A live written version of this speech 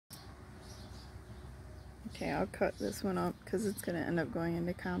Okay, I'll cut this one up because it's going to end up going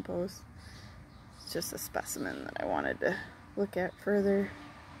into compost. It's just a specimen that I wanted to look at further.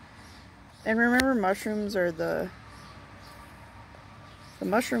 And remember, mushrooms are the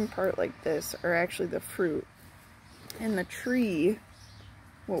mushroom part like this are actually the fruit. And the tree,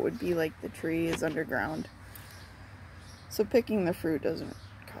 what would be like the tree, is underground. So picking the fruit doesn't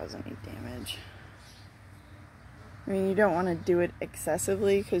cause any damage. I mean, you don't want to do it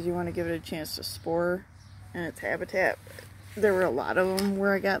excessively because you want to give it a chance to spore in its habitat. There were a lot of them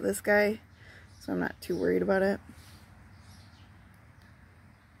where I got this guy, so I'm not too worried about it.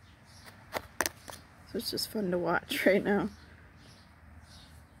 So it's just fun to watch right now.